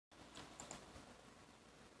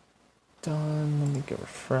done. Let me go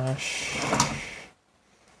refresh.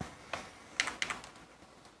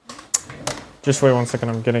 Just wait 1 second,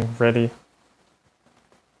 I'm getting ready.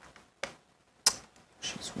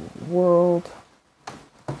 She's world.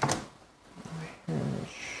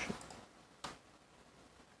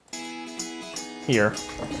 Here.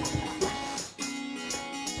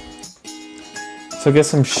 So I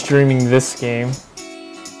guess I'm streaming this game.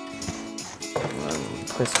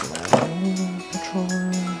 Place my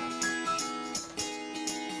controller.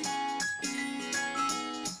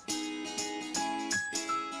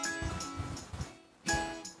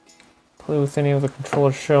 Play with any of the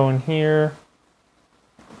controllers shown here.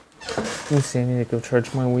 Let me see, I need to go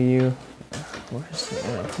charge my Wii U.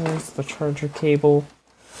 Where's the charger cable?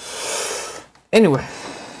 Anyway.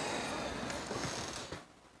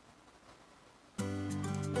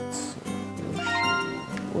 Let's see.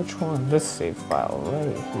 Which one? This save file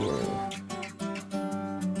right here.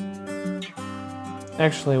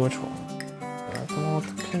 Actually, which one? The one with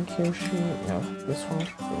the pink Yoshi? No, this one.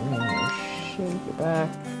 Shake it back.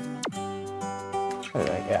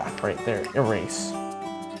 Yeah, right there. Erase.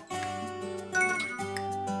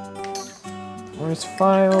 Erase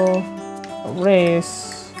file.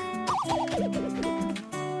 Erase.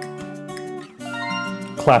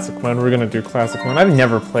 Classic mode. We're gonna do classic mode. I've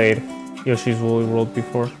never played Yoshi's Woolly World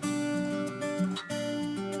before.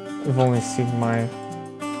 I've only seen my...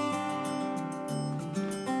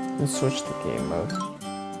 Let's switch to game mode.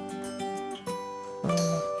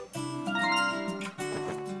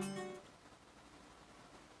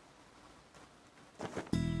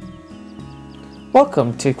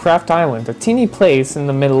 Welcome to Craft Island, a teeny place in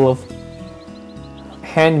the middle of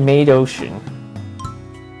handmade ocean.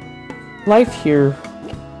 Life here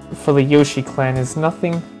for the Yoshi clan is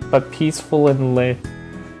nothing but peaceful and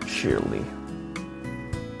leisurely.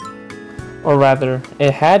 Or rather,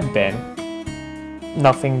 it had been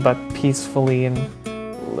nothing but peacefully and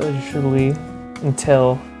leisurely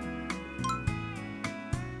until...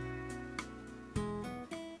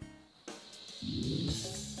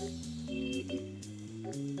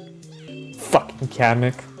 Fucking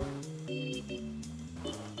Kamek.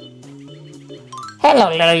 Hello,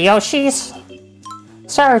 little Yoshis.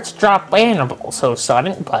 Sorry to drop in so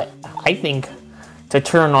sudden, but I think to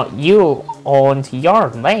turn you all into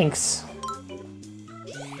yard lengths.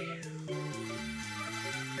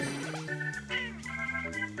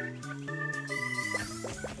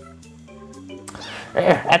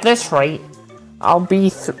 At this rate, I'll be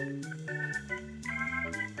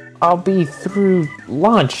through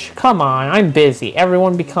lunch. Come on, I'm busy.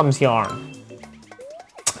 Everyone becomes yarn.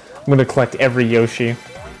 I'm gonna collect every Yoshi.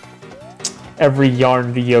 Every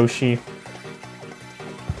yarned Yoshi.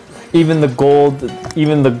 Even the gold,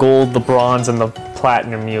 the bronze, and the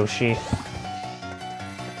platinum Yoshi.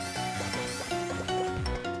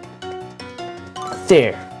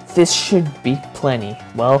 There. This should be plenty.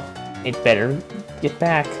 Well, it better get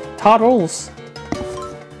back. Toddles!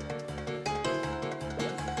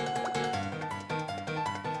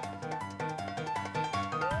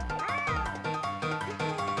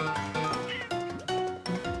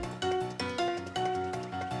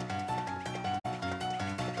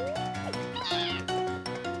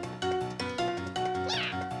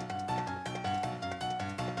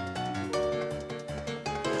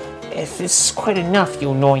 If this is quite enough,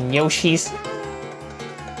 you annoying Yoshis.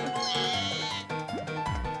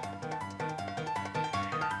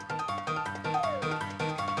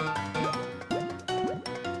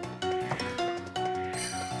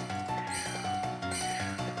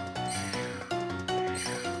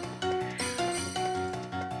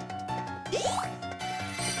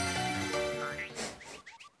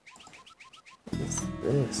 What is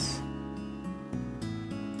this?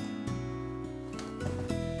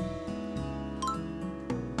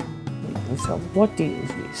 So what do you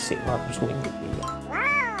say Mother's Wing would be?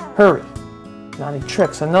 Hurry! Naughty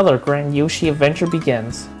tricks, another grand Yoshi adventure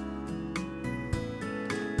begins.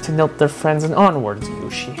 To note their friends and onwards,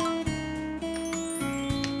 Yoshi.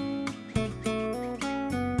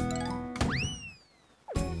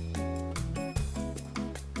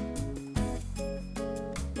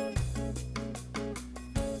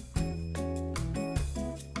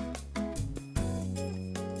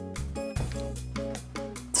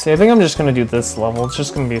 See, I think I'm just gonna do this level. It's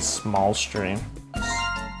just gonna be a small stream.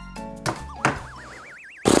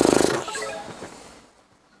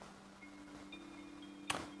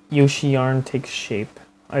 Yoshi yarn takes shape.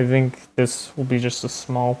 I think this will be just a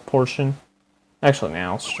small portion. Actually,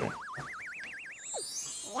 now I'll stream.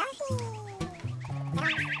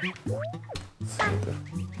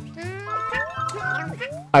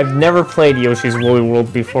 I've never played Yoshi's Woolly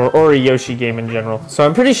World before, or a Yoshi game in general. So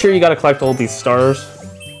I'm pretty sure you gotta collect all these stars.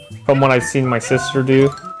 From what I've seen my sister do.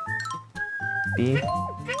 B?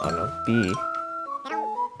 Oh no, B.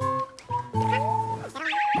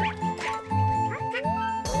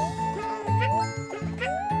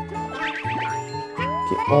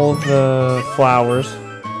 Get all the flowers.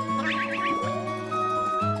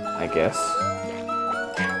 I guess.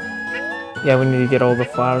 Yeah, we need to get all the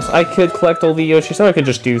flowers. I could collect all the Yoshis, or I could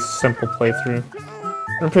just do simple playthrough.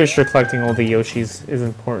 I'm pretty sure collecting all the Yoshis is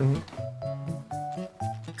important.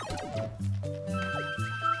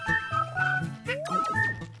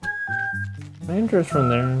 I enter from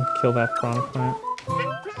there and kill that prawn plant.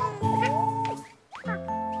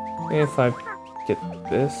 If I get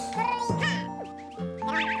this.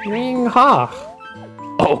 Ring ha!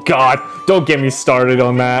 Oh god, don't get me started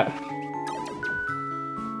on that.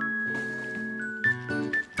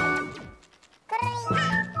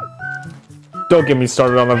 Don't get me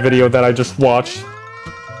started on a video that I just watched.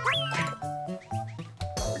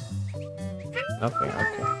 Nothing,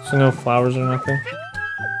 okay. So no flowers or nothing.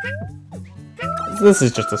 This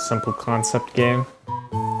is just a simple concept game.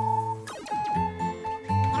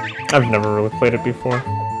 I've never really played it before.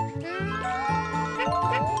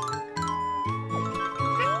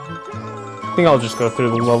 I think I'll just go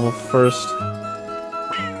through the level first.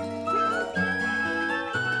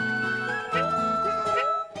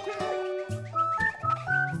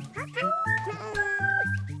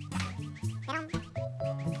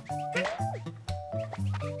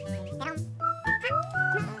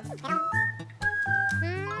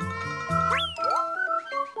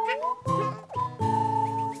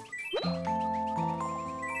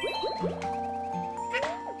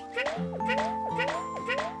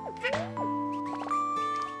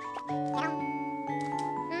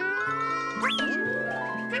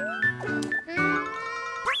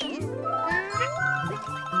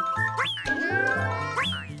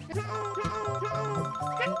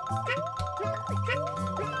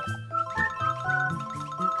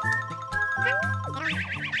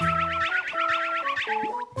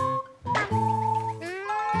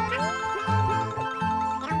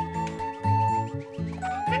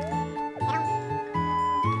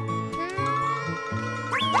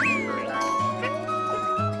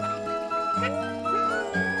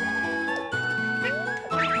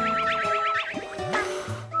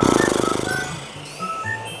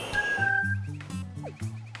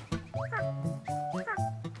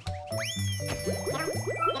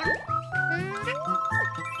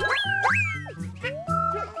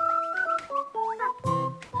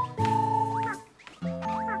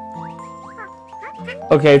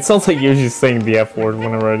 Okay, it sounds like Yoshi's saying the F word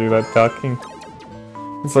whenever I do that talking.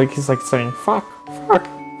 It's like he's like saying fuck, fuck,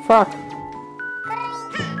 fuck.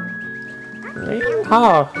 Ring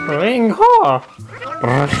ha, ring ha,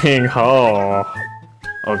 ring ha.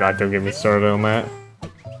 Oh god, don't get me started on that.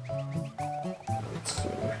 Let's see.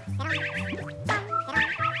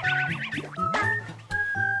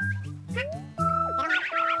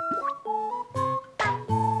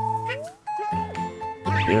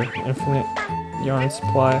 Here, infinite yarn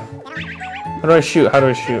supply. How do I shoot? How do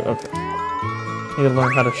I shoot? Okay. Need to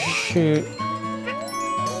learn how to shoot.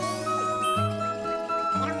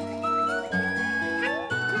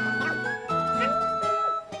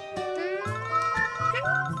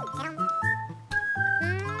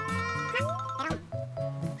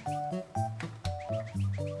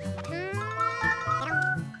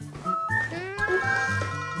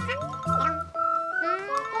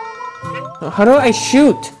 How do I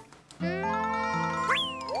shoot?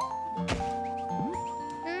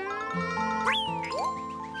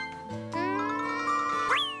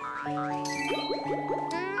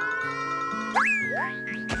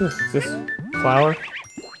 Is this flower?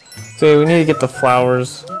 So we need to get the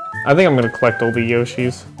flowers. I think I'm gonna collect all the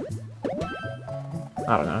Yoshis.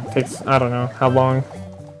 I don't know. It takes, I don't know how long.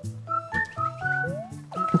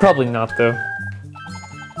 Probably not though.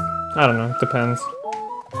 I don't know. It depends.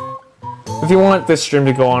 If you want this stream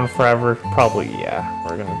to go on forever, probably yeah.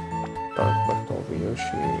 We're gonna collect all the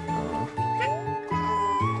Yoshi.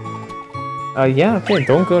 Yeah. Okay.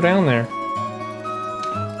 Don't go down there.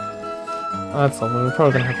 Oh, that's something. We're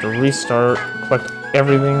probably gonna have to restart, collect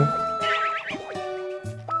everything.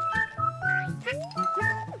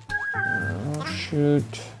 Oh, shoot.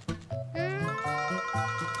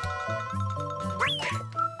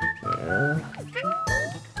 There.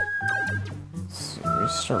 Let's see,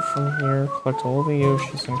 restart from here, collect all the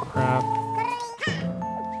Yoshis and crap.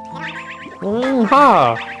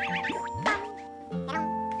 Ha!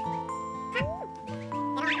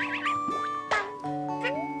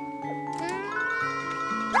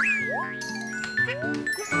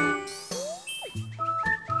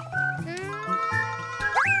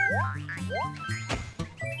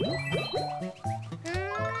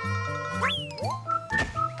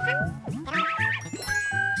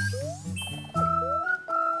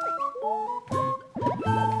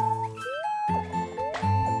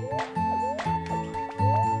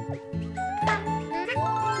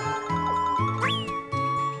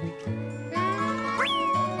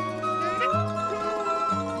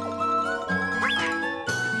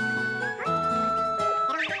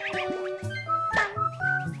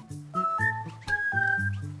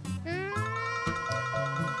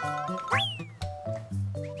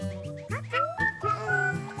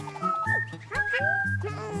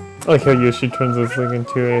 I like how Yoshi turns this thing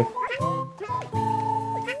into a...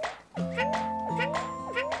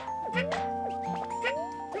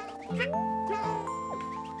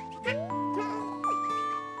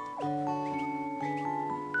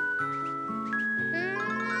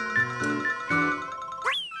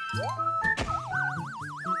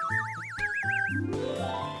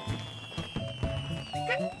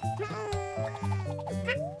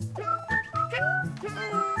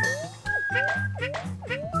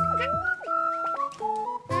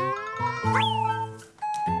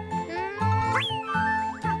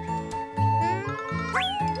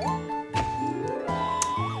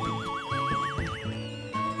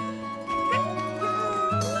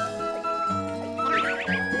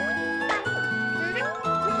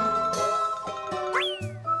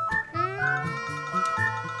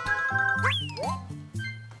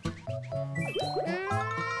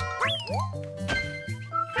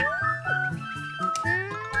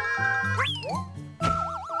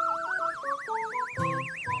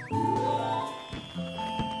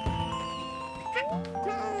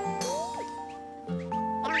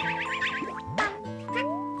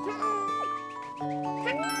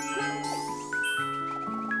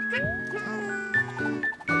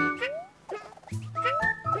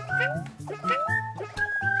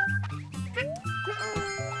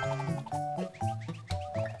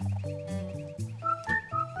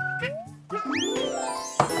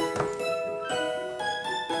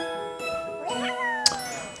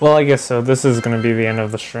 Well, I guess so. This is going to be the end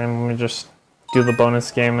of the stream. Let me just do the bonus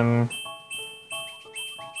game and...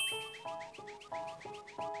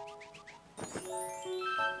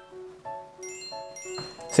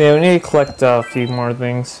 So yeah, we need to collect a few more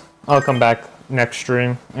things. I'll come back next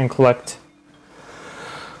stream and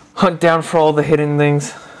hunt down for all the hidden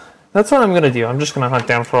things. That's what I'm going to do. I'm just going to hunt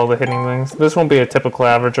down for all the hidden things. This won't be a typical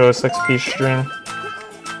average OSXP stream,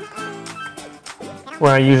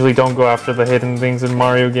 where I usually don't go after the hidden things in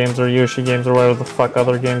Mario games or Yoshi games or whatever the fuck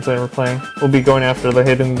other games they were playing. We'll be going after the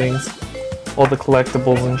hidden things. All the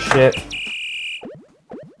collectibles and shit.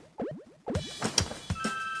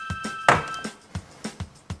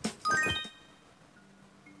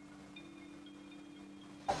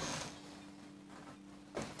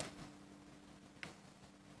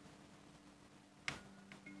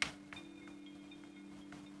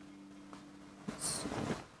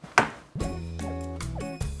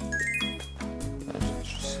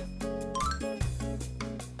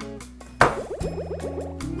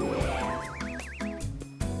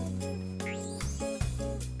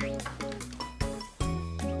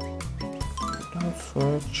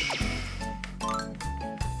 Switch.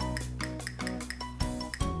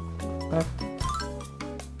 Back.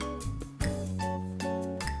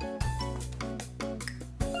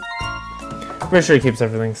 Make sure he keeps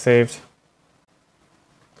everything saved.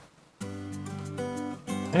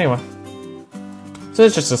 Anyway, so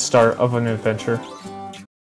it's just the start of an adventure.